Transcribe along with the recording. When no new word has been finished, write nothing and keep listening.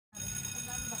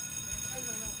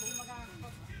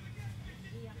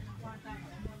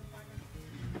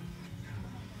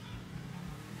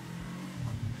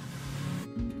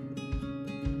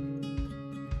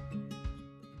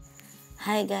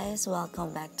Hi guys,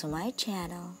 welcome back to my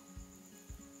channel.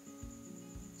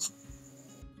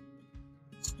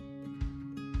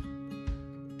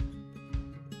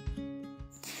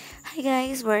 Hi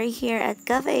guys, we're here at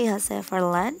Cafe Jose for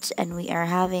lunch and we are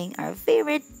having our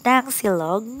favorite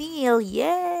Taxilog meal.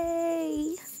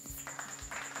 Yay!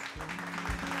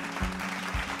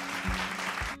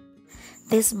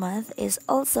 This month is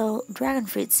also dragon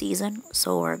fruit season,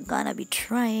 so we're gonna be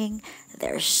trying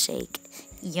their shake.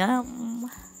 Yum!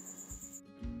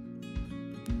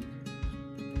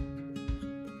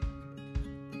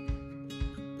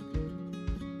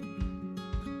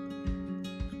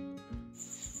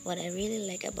 What I really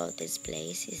like about this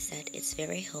place is that it's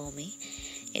very homey.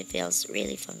 It feels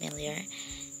really familiar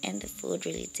and the food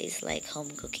really tastes like home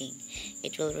cooking.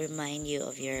 It will remind you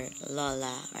of your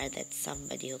lola or that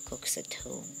somebody who cooks at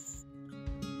home.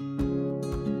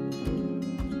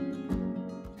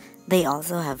 They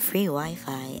also have free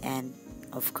Wi-Fi and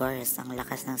of course, ang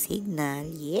lakas ng signal.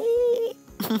 Yay!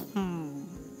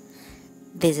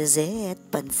 This is it,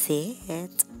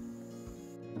 pansit.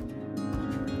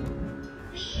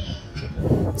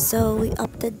 So we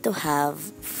opted to have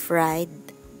fried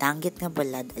danggit nga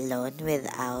bulad alone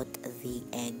without the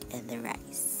egg and the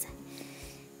rice.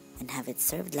 And have it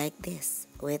served like this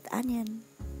with onion.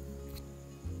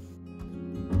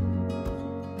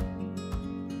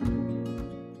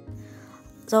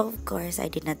 So of course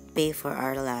I did not pay for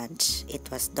our lunch.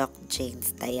 It was Doc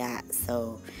Jane's taya.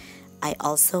 So I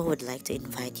also would like to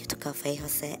invite you to Cafe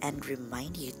Jose and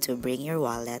remind you to bring your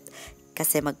wallet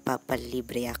kasi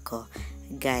magpapalibre ako.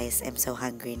 Guys, I'm so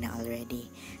hungry na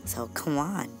already. So come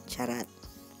on, charat.